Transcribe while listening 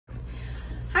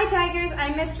Hi Tigers,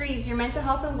 I'm Miss Reeves, your mental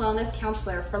health and wellness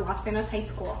counselor for Los Banos High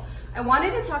School. I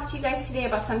wanted to talk to you guys today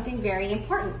about something very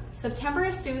important. September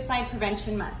is Suicide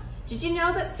Prevention Month. Did you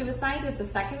know that suicide is the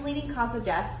second leading cause of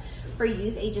death for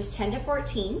youth ages 10 to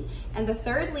 14 and the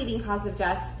third leading cause of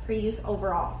death for youth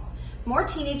overall? More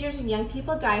teenagers and young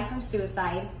people die from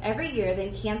suicide every year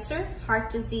than cancer, heart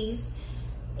disease,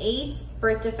 AIDS,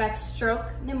 birth defects, stroke,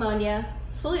 pneumonia,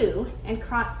 flu, and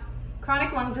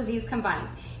chronic lung disease combined.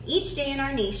 Each day in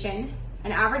our nation,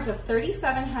 an average of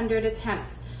 3,700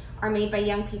 attempts are made by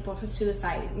young people for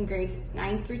suicide in grades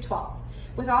 9 through 12.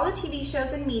 With all the TV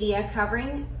shows and media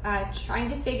covering, trying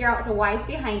to figure out the whys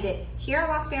behind it, here at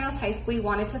Los Banos High School, we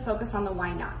wanted to focus on the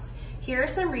why nots. Here are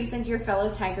some reasons your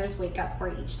fellow Tigers wake up for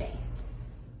each day.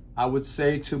 I would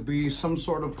say to be some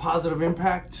sort of positive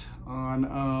impact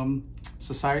on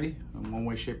society in one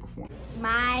way, shape, or form.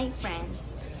 My friends.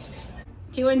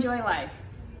 To enjoy life.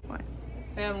 What?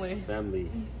 Family.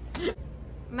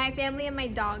 My family and my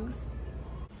dogs.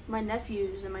 My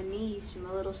nephews and my niece and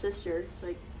my little sister.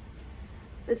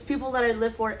 It's people that I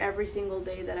live for every single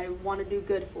day that I want to do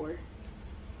good for.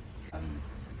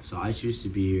 So I choose to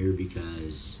be here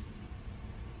because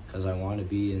I want to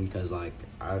be, and because I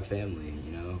have family,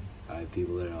 you know? I have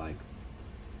people that are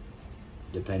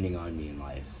depending on me in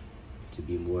life to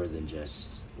be more than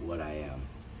just what I am.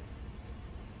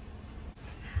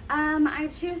 I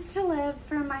choose to live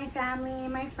for my family,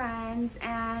 my friends,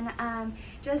 and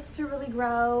just to really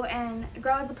grow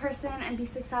as a person and be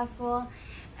successful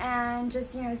and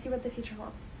just, see what the future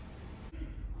holds.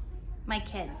 My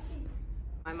kids.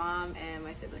 My mom and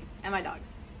my siblings and my dogs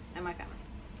and my family.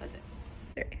 That's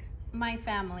it. My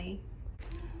family.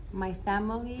 My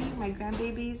family, my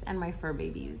grandbabies, and my fur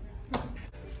babies.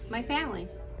 My family.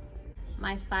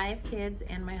 My 5 kids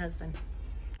and my husband.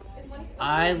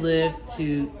 I live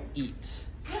to eat.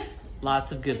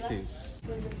 Lots of good food.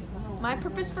 My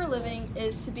purpose for living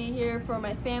is to be here for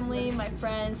my family, my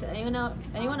friends, and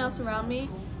anyone else around me,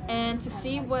 and to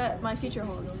see what my future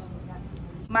holds.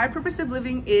 My purpose of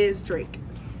living is Drake.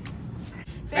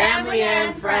 Family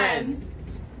and friends.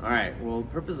 All right, well,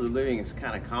 purpose of living is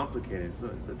kind of complicated, so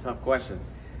it's a tough question.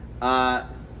 To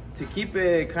keep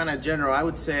it kind of general, I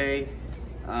would say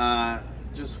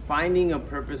just finding a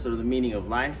purpose or the meaning of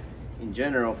life in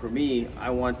general. For me, I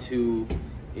want to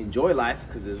enjoy life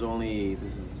because this is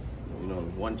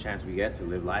one chance we get to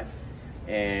live life,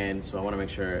 and so I want to make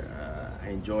sure I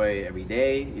enjoy every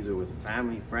day, either with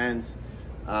family, friends,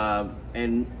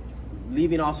 and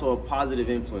leaving also a positive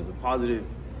influence, a positive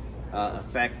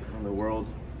effect on the world.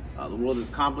 The world is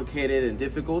complicated and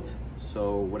difficult,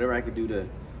 so whatever I could do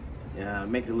to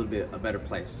make it a little bit a better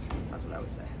place, that's what I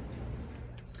would say.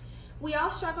 We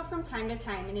all struggle from time to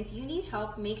time, and if you need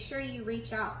help, make sure you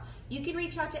reach out. You can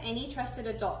reach out to any trusted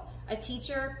adult, a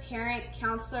teacher, parent,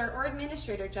 counselor, or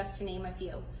administrator, just to name a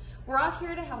few. We're all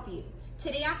here to help you.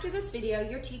 Today, after this video,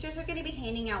 your teachers are going to be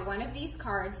handing out one of these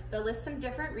cards that lists some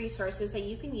different resources that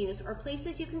you can use or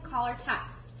places you can call or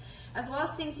text, as well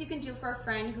as things you can do for a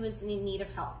friend who is in need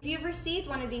of help. If you've received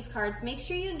one of these cards, make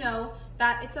sure you know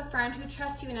that it's a friend who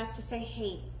trusts you enough to say,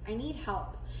 hey, I need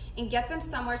help, and get them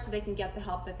somewhere so they can get the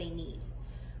help that they need.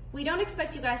 We don't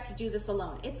expect you guys to do this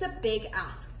alone. It's a big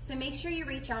ask, so make sure you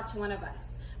reach out to one of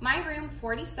us. My room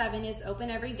 47 is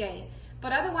open every day,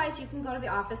 but otherwise you can go to the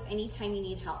office anytime you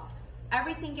need help.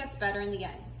 Everything gets better in the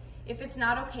end. If it's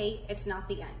not okay, it's not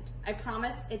the end. I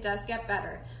promise it does get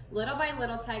better. Little by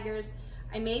little, Tigers.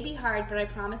 I may be hard, but I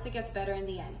promise it gets better in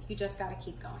the end. You just gotta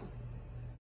keep going.